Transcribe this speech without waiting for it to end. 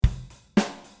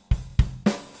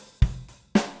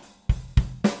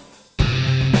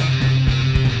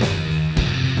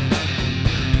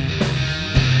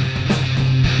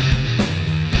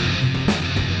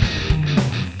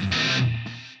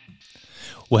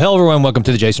Well, hello, everyone. Welcome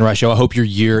to the Jason Rice Show. I hope your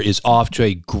year is off to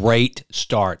a great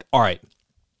start. All right.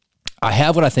 I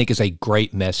have what I think is a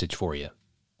great message for you.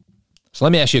 So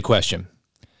let me ask you a question.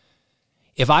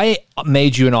 If I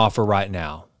made you an offer right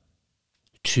now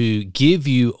to give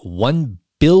you $1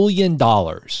 billion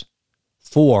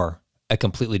for a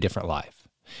completely different life,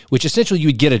 which essentially you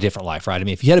would get a different life, right? I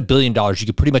mean, if you had $1 billion, you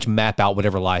could pretty much map out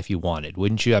whatever life you wanted,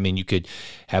 wouldn't you? I mean, you could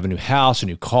have a new house, a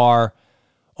new car,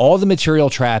 all the material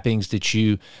trappings that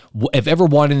you have ever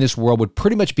wanted in this world would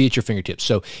pretty much be at your fingertips.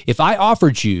 So if I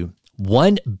offered you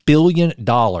 $1 billion,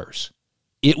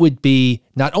 it would be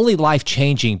not only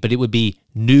life-changing, but it would be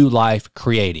new life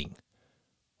creating.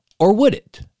 Or would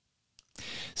it?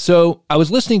 So I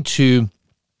was listening to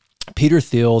Peter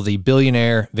Thiel, the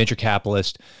billionaire venture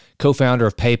capitalist, co-founder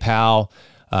of PayPal,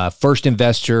 first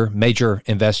investor, major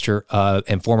investor,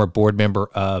 and former board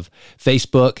member of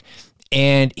Facebook.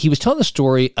 And he was telling the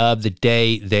story of the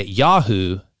day that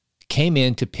Yahoo came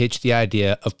in to pitch the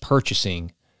idea of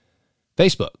purchasing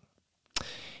Facebook.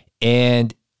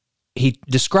 And he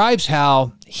describes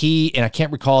how he, and I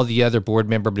can't recall the other board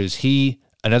member, but it was he,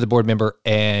 another board member,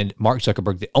 and Mark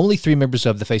Zuckerberg, the only three members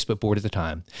of the Facebook board at the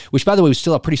time, which, by the way, was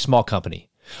still a pretty small company.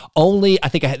 Only, I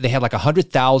think they had like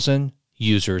 100,000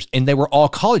 users, and they were all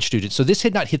college students. So this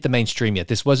had not hit the mainstream yet.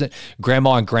 This wasn't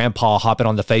grandma and grandpa hopping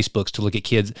on the Facebooks to look at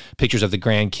kids, pictures of the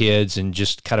grandkids, and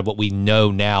just kind of what we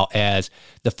know now as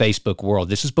the Facebook world.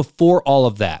 This is before all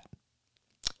of that.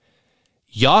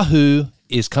 Yahoo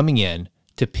is coming in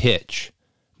to pitch,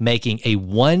 making a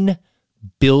 $1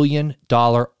 billion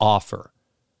offer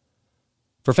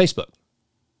for Facebook.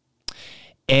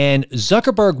 And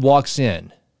Zuckerberg walks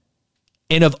in,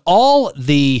 and of all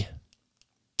the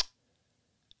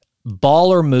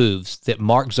baller moves that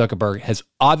Mark Zuckerberg has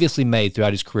obviously made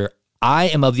throughout his career, I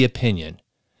am of the opinion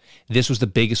this was the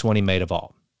biggest one he made of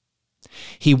all.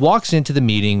 He walks into the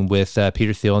meeting with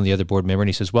Peter Thiel and the other board member, and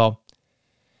he says, well,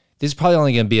 this is probably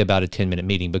only going to be about a 10-minute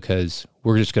meeting because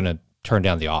we're just going to turn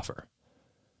down the offer.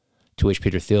 To which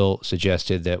Peter Thiel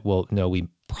suggested that, well, no, we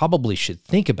probably should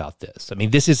think about this. I mean,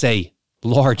 this is a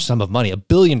large sum of money. $1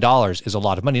 billion is a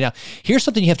lot of money. Now, here's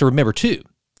something you have to remember, too.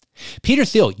 Peter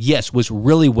Thiel, yes, was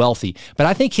really wealthy, but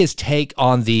I think his take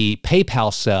on the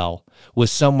PayPal sell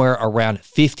was somewhere around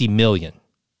 $50 million.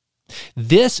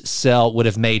 This sell would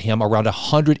have made him around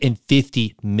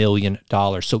 $150 million.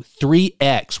 So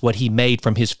 3x what he made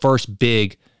from his first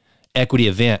big equity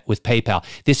event with PayPal.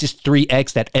 This is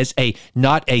 3x that as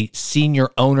not a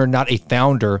senior owner, not a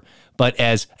founder, but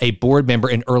as a board member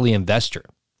and early investor.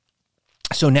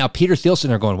 So now Peter Thiel's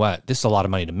sitting there going, what? This is a lot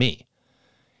of money to me.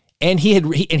 And he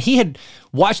had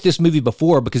watched this movie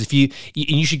before, because if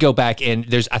you should go back, and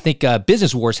there's, I think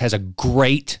Business Wars has a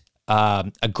great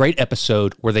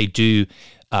episode where they do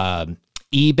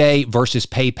eBay versus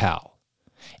PayPal,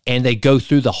 and they go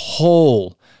through the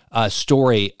whole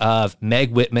story of Meg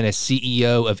Whitman as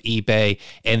CEO of eBay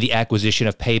and the acquisition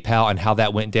of PayPal and how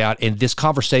that went down. And this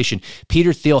conversation,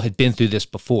 Peter Thiel had been through this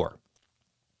before.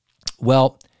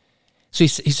 Well, so he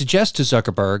suggests to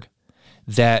Zuckerberg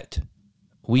that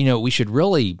we should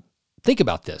really think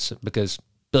about this because $1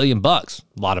 billion, a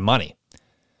lot of money.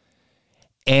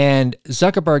 And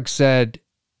Zuckerberg said,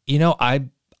 I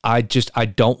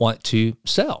don't want to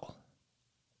sell.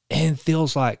 And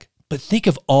Thiel's like, but think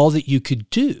of all that you could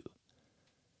do.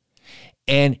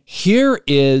 And here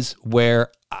is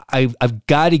where I've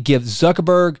got to give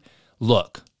Zuckerberg,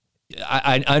 look,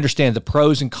 I understand the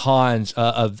pros and cons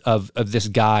of this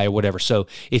guy or whatever. So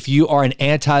if you are an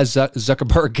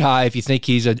anti-Zuckerberg guy, if you think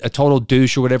he's a total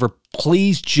douche or whatever,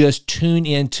 please just tune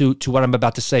into what I'm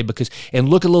about to say and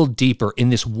look a little deeper.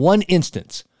 In this one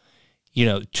instance,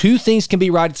 two things can be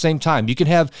right at the same time. You can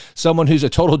have someone who's a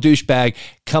total douchebag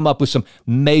come up with some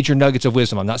major nuggets of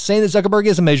wisdom. I'm not saying that Zuckerberg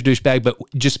is a major douchebag, but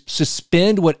just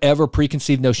suspend whatever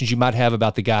preconceived notions you might have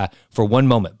about the guy for one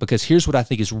moment, because here's what I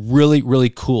think is really, really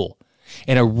cool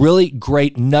and a really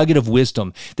great nugget of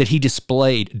wisdom that he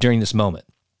displayed during this moment.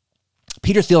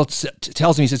 Peter Thiel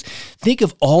tells him, he says, think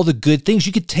of all the good things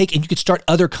you could take and you could start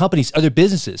other companies, other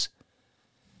businesses.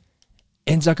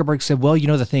 And Zuckerberg said, well,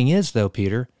 the thing is, though,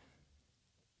 Peter,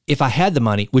 if I had the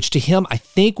money, which to him I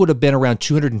think would have been around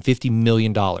 $250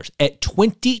 million at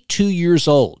 22 years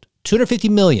old, $250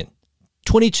 million,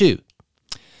 22.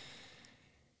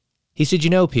 He said,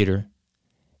 Peter,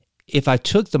 if I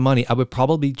took the money, I would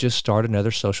probably just start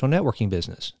another social networking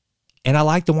business. And I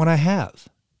like the one I have.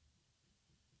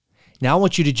 Now I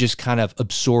want you to just kind of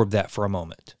absorb that for a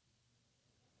moment.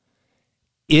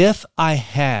 If I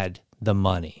had the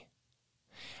money,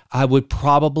 I would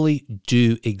probably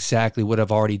do exactly what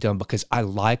I've already done because I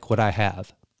like what I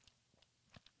have.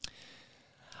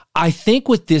 I think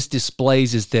what this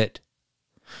displays is that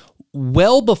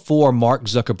well before Mark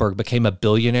Zuckerberg became a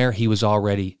billionaire, he was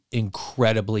already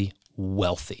incredibly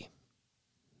wealthy.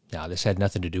 Now, this had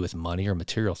nothing to do with money or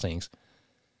material things.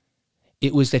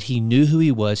 It was that he knew who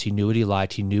he was, he knew what he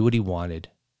liked, he knew what he wanted,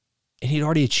 and he'd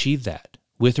already achieved that,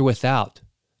 with or without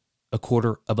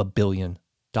 $250 million.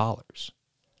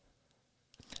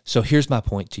 So here's my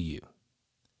point to you.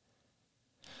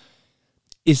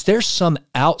 Is there some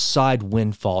outside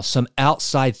windfall, some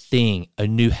outside thing, a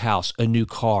new house, a new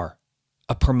car,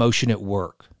 a promotion at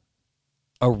work,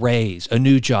 a raise, a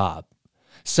new job,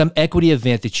 some equity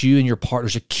event that you and your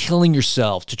partners are killing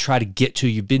yourselves to try to get to?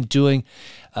 You've been doing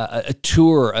a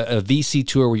tour, a VC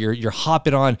tour where you're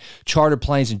hopping on chartered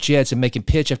planes and jets and making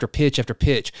pitch after pitch after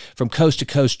pitch from coast to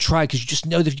coast, because you just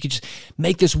know that if you could just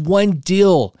make this one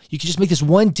deal, you could just make this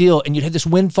one deal and you'd have this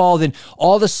windfall, then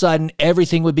all of a sudden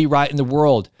everything would be right in the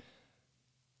world.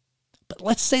 But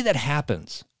let's say that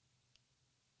happens.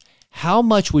 How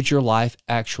much would your life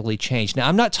actually change? Now,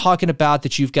 I'm not talking about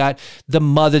that you've got the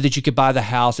mother that you could buy the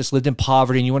house that's lived in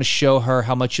poverty and you want to show her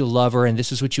how much you love her and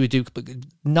this is what you would do. But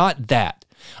not that.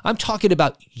 I'm talking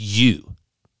about you.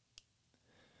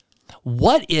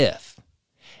 What if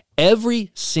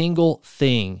every single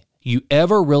thing you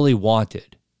ever really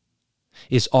wanted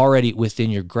is already within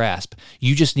your grasp?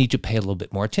 You just need to pay a little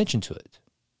bit more attention to it.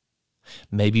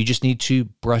 Maybe you just need to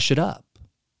brush it up.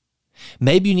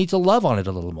 Maybe you need to love on it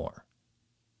a little more.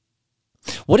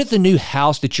 What if the new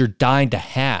house that you're dying to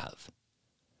have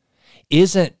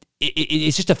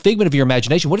it's just a figment of your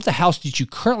imagination? What if the house that you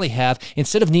currently have,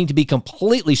 instead of needing to be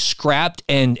completely scrapped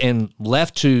and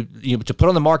left to put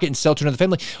on the market and sell to another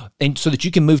family, and so that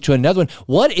you can move to another one,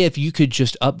 what if you could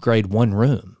just upgrade one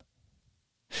room?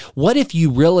 What if you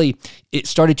really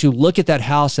started to look at that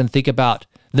house and think about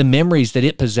the memories that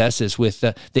it possesses with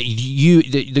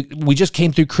we just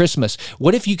came through Christmas?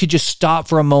 What if you could just stop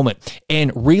for a moment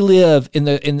and relive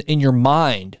in your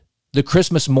mind the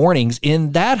Christmas mornings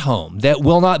in that home that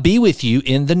will not be with you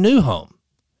in the new home?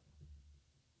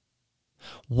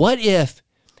 What if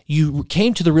you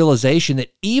came to the realization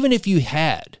that even if you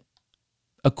had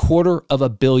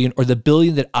 $250 million or the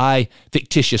billion that I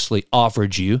fictitiously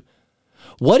offered you,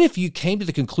 what if you came to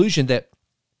the conclusion that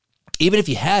even if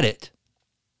you had it,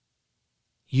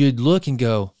 you'd look and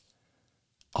go,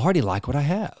 I already like what I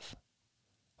have.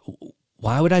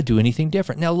 Why would I do anything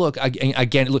different? Now, look,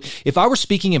 again, if I were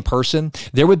speaking in person,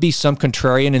 there would be some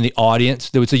contrarian in the audience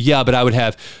that would say, yeah, but I would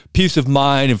have peace of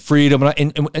mind and freedom.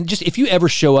 And just, if you ever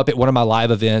show up at one of my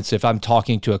live events, if I'm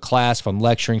talking to a class, if I'm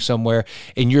lecturing somewhere,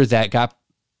 and you're that guy,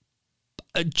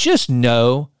 just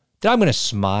know that I'm going to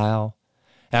smile.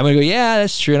 And I'm going to go, yeah,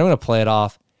 that's true. And I'm going to play it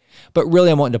off. But really,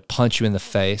 I'm wanting to punch you in the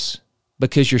face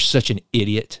because you're such an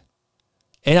idiot.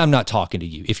 And I'm not talking to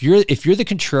you. If you're the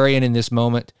contrarian in this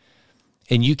moment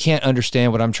and you can't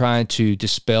understand what I'm trying to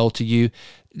dispel to you,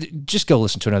 just go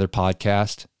listen to another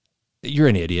podcast. You're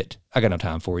an idiot. I got no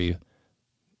time for you.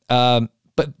 But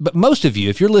most of you,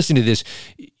 if you're listening to this,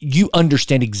 you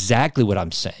understand exactly what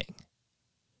I'm saying.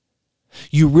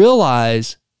 You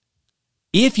realize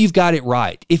if you've got it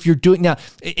right, if you're doing now,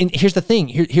 and here's the thing,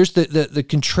 here's the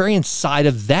contrarian side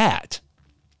of that.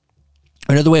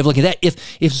 Another way of looking at that,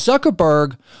 if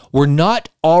Zuckerberg were not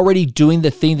already doing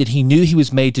the thing that he knew he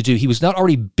was made to do, he was not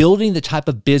already building the type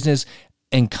of business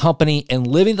and company and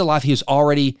living the life he was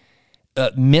already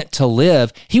meant to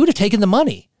live, he would have taken the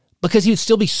money because he would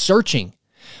still be searching.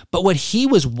 But what he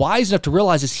was wise enough to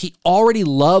realize is he already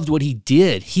loved what he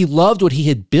did. He loved what he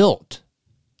had built.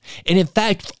 And in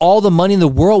fact, all the money in the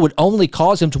world would only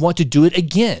cause him to want to do it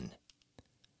again.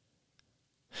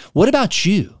 What about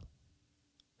you?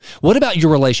 What about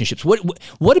your relationships?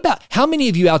 What about, how many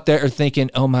of you out there are thinking,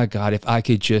 oh my God, if I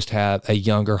could just have a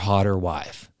younger, hotter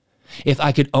wife, if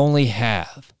I could only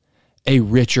have a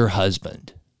richer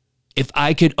husband, if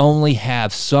I could only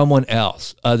have someone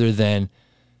else other than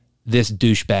this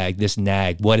douchebag, this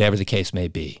nag, whatever the case may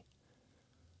be,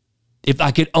 if I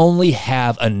could only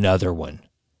have another one.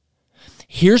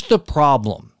 Here's the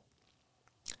problem.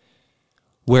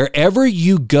 Wherever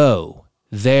you go,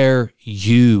 there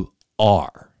you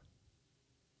are.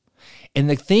 And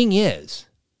the thing is,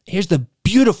 here's the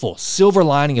beautiful silver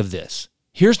lining of this.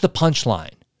 Here's the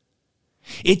punchline.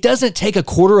 It doesn't take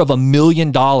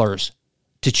 $250,000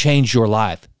 to change your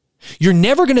life. You're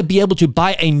never going to be able to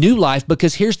buy a new life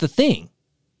because here's the thing.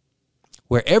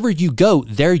 Wherever you go,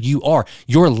 there you are.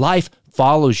 Your life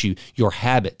follows you, your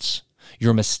habits,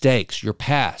 your mistakes, your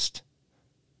past,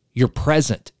 your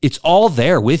present. It's all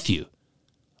there with you.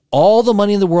 All the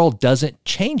money in the world doesn't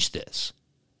change this.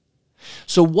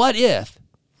 So what if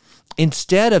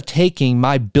instead of taking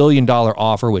my $1 billion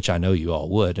offer, which I know you all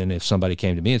would, and if somebody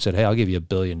came to me and said, hey, I'll give you $1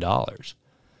 billion,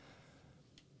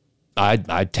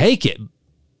 I'd take it,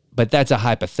 but that's a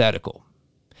hypothetical.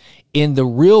 In the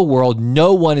real world,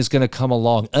 no one is going to come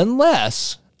along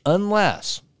unless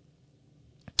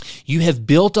you have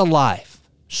built a life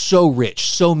so rich,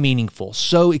 so meaningful,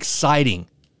 so exciting,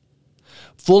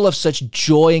 full of such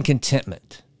joy and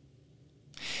contentment,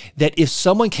 that if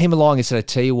someone came along and said, I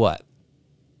tell you what,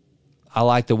 I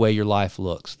like the way your life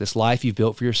looks. This life you've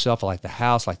built for yourself, I like the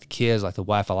house, I like the kids, I like the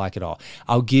wife, I like it all.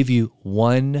 I'll give you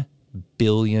 $1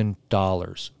 billion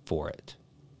for it.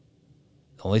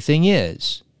 The only thing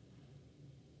is,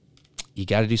 you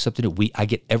got to do something new. I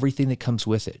get everything that comes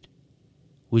with it.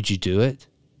 Would you do it?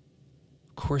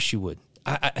 Of course you would.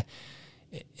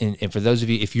 And for those of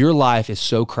you, if your life is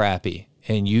so crappy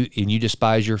and you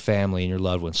despise your family and your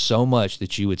loved ones so much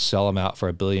that you would sell them out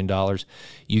for $1 billion,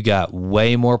 you got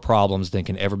way more problems than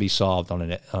can ever be solved on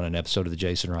an episode of the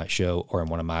Jason Wright Show or in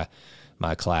one of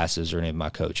my classes or any of my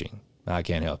coaching. I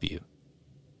can't help you.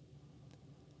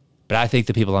 But I think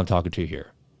the people I'm talking to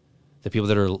here, the people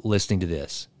that are listening to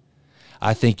this,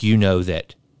 I think you know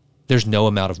that there's no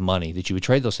amount of money that you would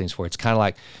trade those things for. It's kind of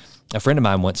like a friend of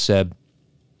mine once said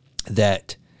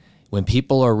that when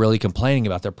people are really complaining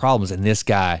about their problems, and this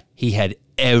guy, he had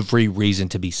every reason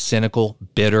to be cynical,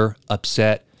 bitter,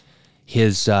 upset.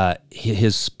 His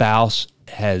spouse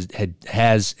has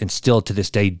and still to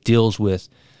this day deals with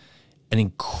an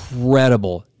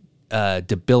incredible,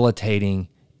 debilitating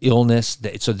illness.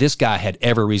 So this guy had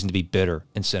every reason to be bitter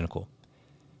and cynical.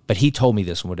 But he told me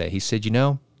this one day. He said,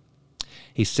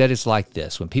 he said it's like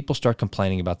this. When people start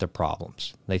complaining about their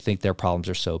problems, they think their problems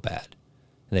are so bad,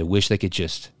 and they wish they could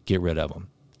just get rid of them.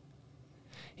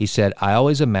 He said, I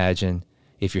always imagine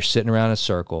if you're sitting around in a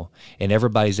circle and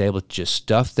everybody's able to just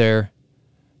stuff their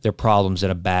problems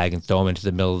in a bag and throw them into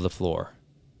the middle of the floor.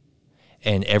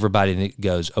 And everybody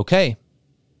goes, okay,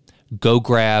 go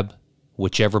grab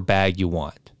whichever bag you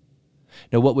want.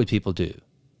 Now, what would people do?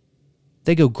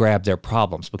 They go grab their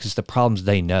problems because the problems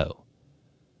they know.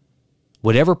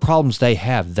 Whatever problems they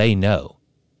have, they know.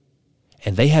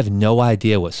 And they have no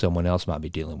idea what someone else might be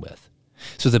dealing with.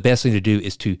 So the best thing to do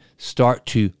is to start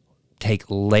to take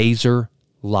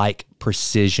laser-like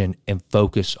precision and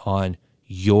focus on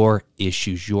your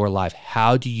issues, your life.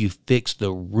 How do you fix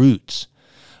the roots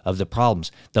of the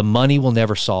problems? The money will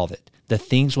never solve it. The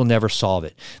things will never solve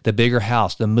it. The bigger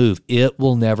house, the move, it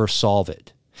will never solve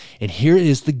it. And here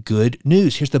is the good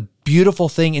news. Here's the beautiful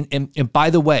thing. And by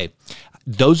the way,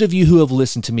 those of you who have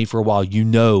listened to me for a while, you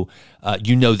know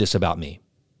this about me.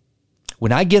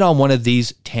 When I get on one of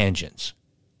these tangents,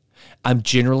 I'm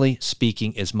generally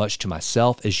speaking as much to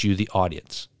myself as you, the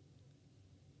audience.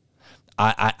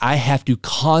 I have to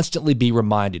constantly be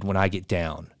reminded when I get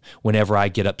down, whenever I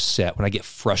get upset, when I get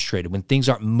frustrated, when things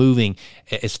aren't moving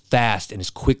as fast and as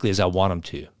quickly as I want them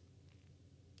to,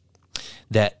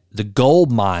 that the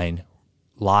gold mine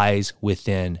lies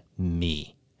within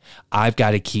me. I've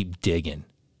got to keep digging.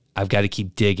 I've got to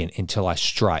keep digging until I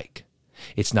strike.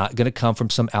 It's not going to come from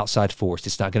some outside force.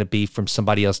 It's not going to be from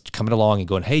somebody else coming along and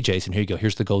going, hey, Jason, here you go.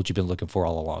 Here's the gold you've been looking for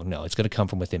all along. No, it's going to come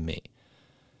from within me.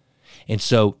 And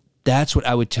so that's what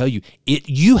I would tell you.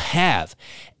 You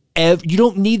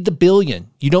don't need the billion.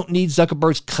 You don't need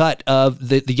Zuckerberg's cut of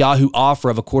the Yahoo offer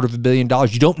of $250 million.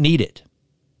 You don't need it.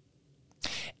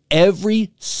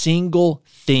 Every single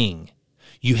thing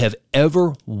you have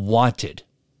ever wanted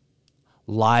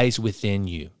lies within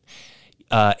you.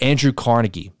 Andrew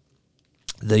Carnegie,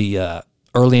 the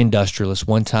early industrialist,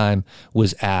 one time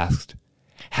was asked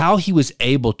how he was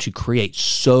able to create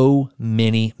so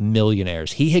many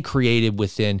millionaires. He had created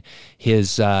within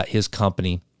his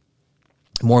company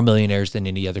more millionaires than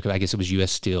any other. I guess it was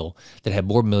U.S. Steel that had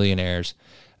more millionaires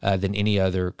than any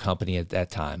other company at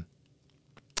that time.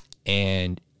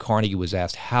 And Carnegie was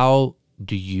asked, how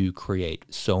do you create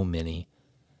so many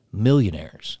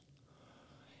millionaires?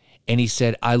 And he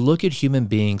said, I look at human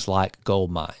beings like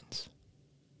gold mines.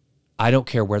 I don't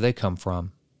care where they come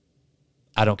from.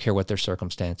 I don't care what their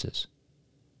circumstances.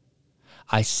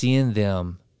 I see in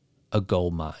them a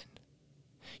gold mine.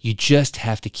 You just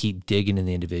have to keep digging in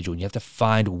the individual, and you have to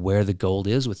find where the gold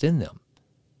is within them.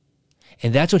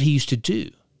 And that's what he used to do.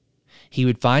 He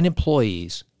would find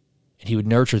employees, and he would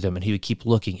nurture them, and he would keep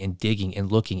looking and digging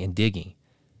and looking and digging.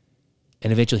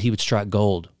 And eventually he would strike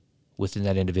gold within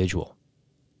that individual.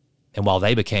 And while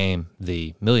they became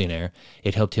the millionaire,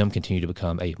 it helped him continue to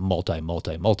become a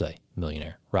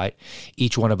multi-millionaire, right?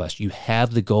 Each one of us, you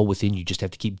have the goal within you. You just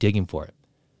have to keep digging for it.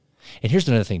 And here's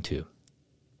another thing too.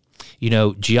 You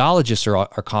know, geologists are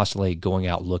constantly going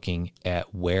out looking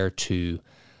at where to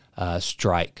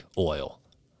Strike Oil,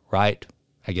 right?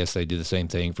 I guess they do the same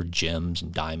thing for gems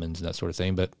and diamonds and that sort of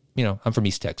thing. But, I'm from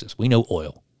East Texas. We know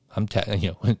oil.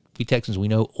 We Texans, we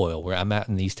know oil. Where I'm at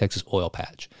in the East Texas oil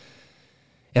patch.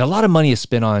 And a lot of money is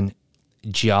spent on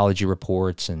geology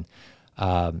reports, and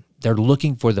they're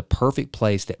looking for the perfect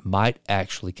place that might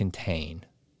actually contain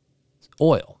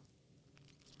oil.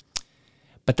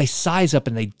 But they size up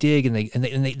and they dig and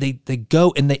they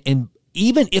go and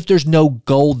even if there's no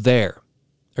gold there,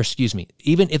 or excuse me,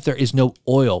 even if there is no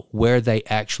oil where they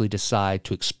actually decide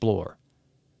to explore,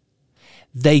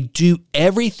 they do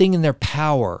everything in their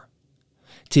power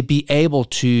to be able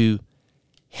to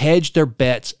hedge their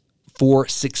bets for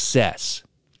success.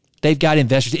 They've got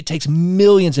investors. It takes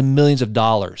millions and millions of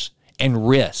dollars and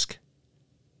risk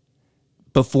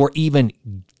before even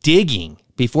digging,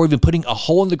 before even putting a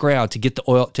hole in the ground to get the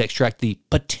oil, to extract the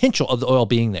potential of the oil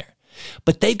being there.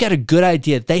 But they've got a good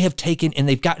idea. They have taken and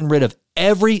they've gotten rid of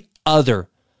every other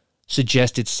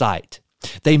suggested site.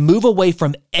 They move away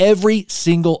from every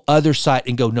single other site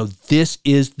and go, no, this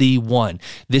is the one.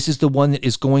 This is the one that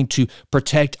is going to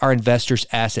protect our investors'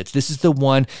 assets. This is the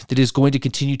one that is going to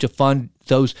continue to fund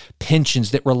those pensions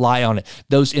that rely on it,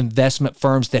 those investment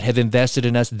firms that have invested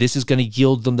in us. This is going to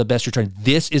yield them the best return.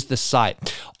 This is the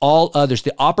site. All others,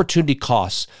 the opportunity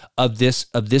costs of this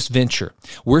venture,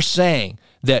 we're saying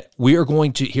that we are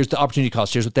going to, here's the opportunity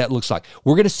cost, here's what that looks like.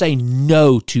 We're going to say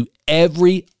no to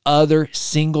every other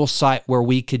single site where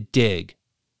we could dig.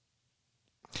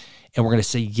 And we're going to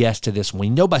say yes to this one. We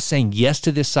know by saying yes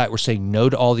to this site, we're saying no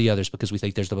to all the others because we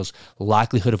think there's the most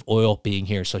likelihood of oil being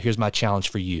here. So here's my challenge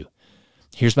for you.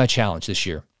 Here's my challenge this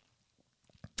year.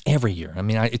 Every year. I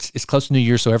mean, it's close to New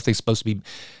Year, so everything's supposed to be,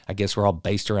 I guess we're all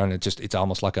based around it. It's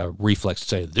almost like a reflex to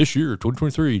say, this year,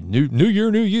 2023, new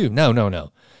year, new you.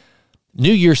 No.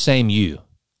 New year, same you,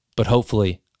 but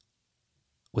hopefully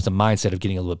with a mindset of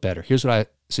getting a little bit better. Here's what I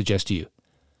suggest to you.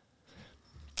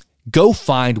 Go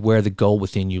find where the goal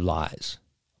within you lies.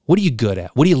 What are you good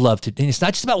at? What do you love to do? And it's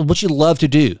not just about what you love to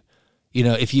do.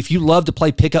 If you love to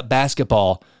play pickup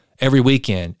basketball every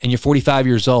weekend and you're 45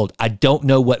 years old, I don't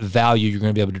know what value you're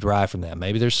going to be able to derive from that.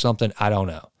 Maybe there's something, I don't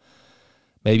know.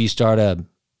 Maybe you start a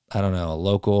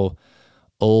local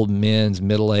old men's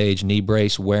middle-aged knee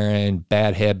brace wearing,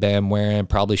 bad headband wearing,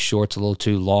 probably shorts a little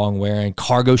too long wearing,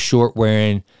 cargo short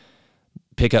wearing,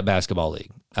 pickup basketball league.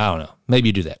 I don't know. Maybe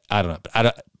you do that. I don't know.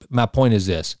 But my point is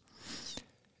this.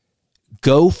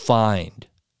 Go find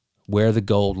where the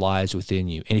gold lies within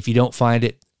you. And if you don't find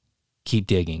it, keep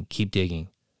digging. Keep digging.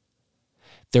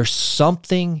 There's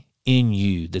something in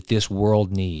you that this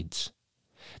world needs,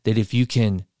 that if you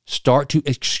can start to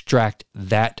extract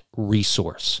that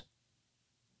resource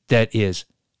that is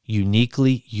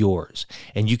uniquely yours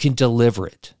and you can deliver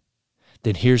it,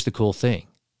 then here's the cool thing.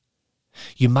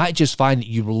 You might just find that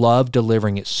you love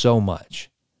delivering it so much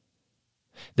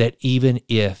that even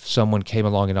if someone came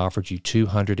along and offered you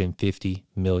 $250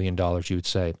 million, you would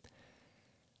say,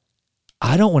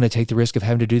 I don't want to take the risk of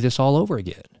having to do this all over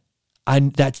again.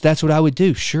 That's what I would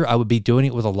do. Sure, I would be doing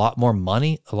it with a lot more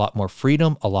money, a lot more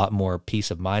freedom, a lot more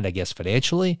peace of mind, I guess,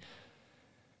 financially.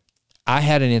 I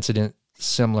had an incident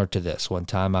similar to this. One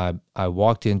time I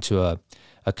walked into a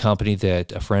company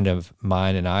that a friend of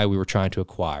mine and we were trying to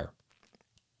acquire.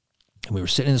 And we were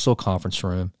sitting in this little conference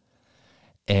room,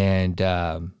 and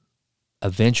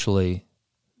eventually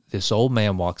this old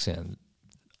man walks in,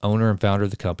 owner and founder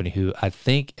of the company, who I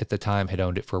think at the time had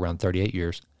owned it for around 38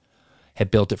 years, had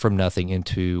built it from nothing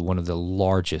into one of the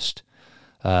largest.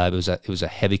 It was a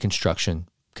heavy construction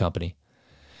company.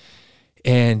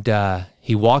 And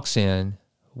he walks in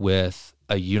with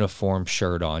a uniform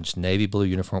shirt on, just navy blue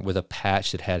uniform with a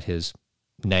patch that had his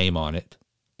name on it,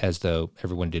 as though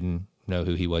everyone didn't know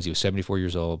who he was. He was 74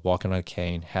 years old, walking on a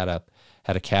cane, had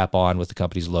a cap on with the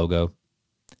company's logo.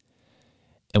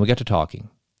 And we got to talking.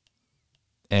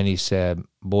 And he said,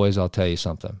 boys, I'll tell you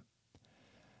something.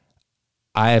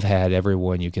 I have had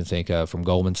everyone you can think of, from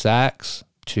Goldman Sachs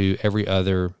to every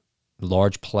other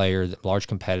large player, large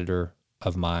competitor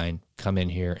of mine, come in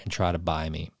here and try to buy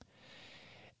me.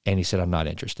 And he said, I'm not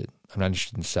interested. I'm not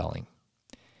interested in selling.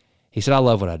 He said, I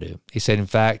love what I do. He said, in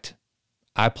fact,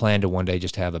 I plan to one day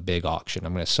just have a big auction.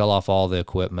 I'm going to sell off all the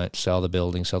equipment, sell the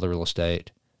building, sell the real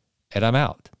estate, and I'm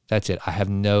out. That's it. I have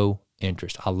no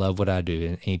interest. I love what I do.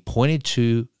 And he pointed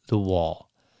to the wall.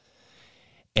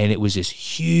 And it was this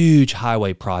huge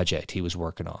highway project he was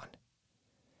working on.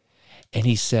 And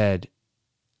he said,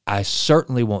 I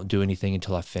certainly won't do anything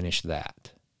until I finish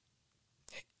that.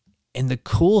 And the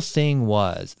cool thing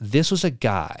was, this was a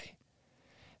guy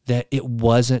that it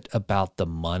wasn't about the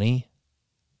money.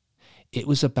 It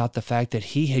was about the fact that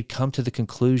he had come to the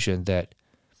conclusion that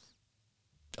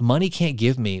Money can't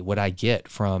give me what I get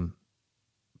from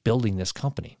building this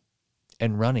company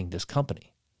and running this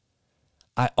company.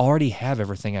 I already have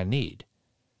everything I need.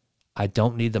 I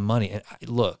don't need the money. And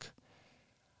look,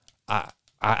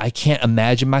 I can't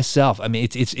imagine myself. I mean,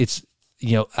 it's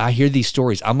I hear these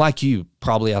stories. I'm like you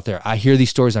probably out there. I hear these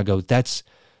stories and I go, that's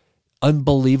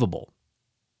unbelievable.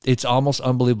 It's almost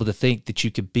unbelievable to think that you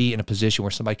could be in a position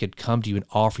where somebody could come to you and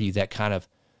offer you that kind of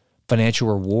financial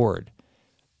reward.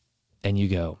 And you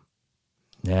go,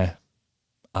 nah,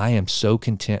 I am so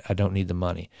content. I don't need the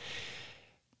money.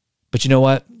 But you know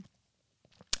what?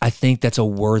 I think that's a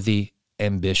worthy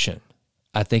ambition.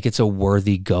 I think it's a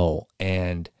worthy goal.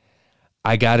 And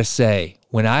I got to say,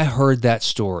 when I heard that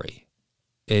story,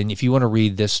 and if you want to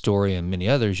read this story and many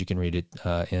others, you can read it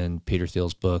in Peter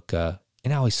Thiel's book. And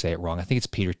I always say it wrong. I think it's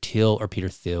Peter Thiel or Peter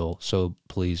Thiel. So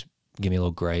please give me a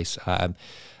little grace. I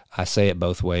say it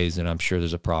both ways, and I'm sure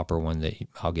there's a proper one that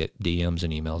I'll get DMs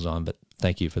and emails on, but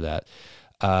thank you for that.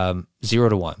 0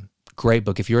 to 1. Great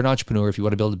book. If you're an entrepreneur, if you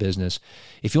want to build a business,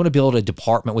 if you want to build a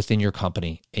department within your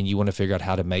company and you want to figure out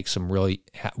how to make some really,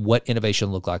 what innovation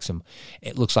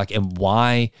looks like and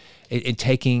why, and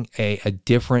taking a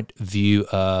different view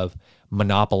of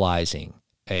monopolizing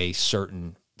a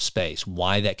certain space,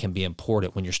 why that can be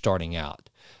important when you're starting out,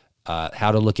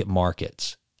 how to look at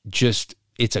markets.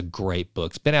 It's a great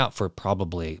book. It's been out for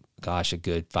probably, a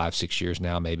good 5-6 years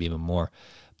now, maybe even more.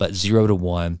 But 0 to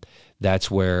 1, that's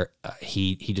where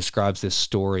he describes this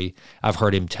story. I've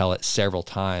heard him tell it several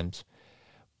times.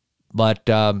 But,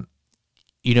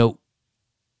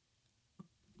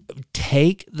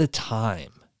 take the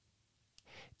time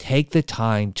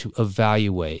to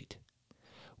evaluate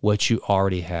what you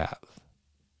already have.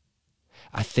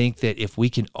 I think that if we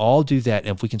can all do that,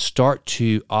 and if we can start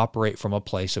to operate from a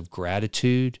place of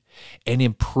gratitude and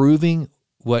improving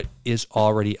what is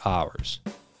already ours,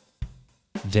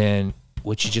 then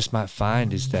what you just might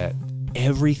find is that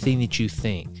everything that you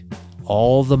think,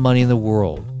 all the money in the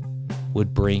world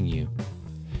would bring you,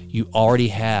 you already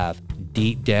have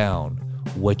deep down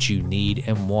what you need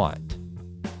and want.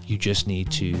 You just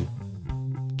need to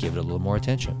give it a little more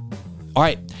attention. All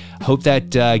right. Hope that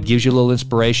gives you a little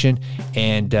inspiration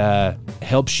and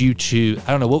helps you to,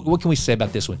 I don't know, what can we say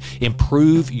about this one?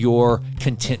 Improve your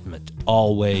contentment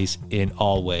always in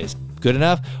all ways. Good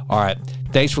enough? All right.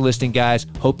 Thanks for listening, guys.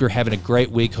 Hope you're having a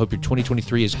great week. Hope your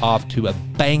 2023 is off to a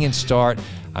banging start.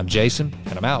 I'm Jason,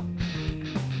 and I'm out.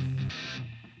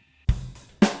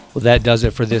 Well, that does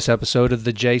it for this episode of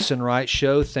The Jason Wright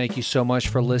Show. Thank you so much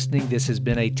for listening. This has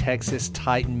been a Texas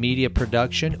Titan Media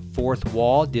production. Fourth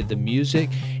Wall did the music.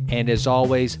 And as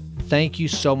always, thank you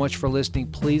so much for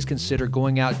listening. Please consider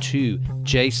going out to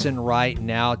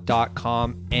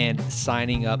jasonwrightnow.com and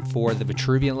signing up for the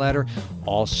Vitruvian Letter.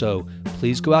 Also,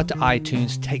 please go out to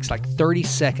iTunes. It takes like 30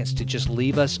 seconds to just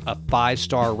leave us a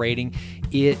 5-star rating.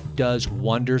 It does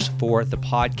wonders for the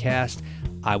podcast.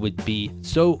 I would be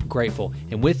so grateful.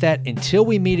 And with that, until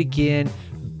we meet again,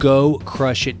 go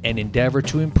crush it and endeavor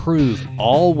to improve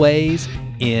always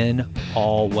in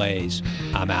all ways.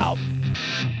 I'm out.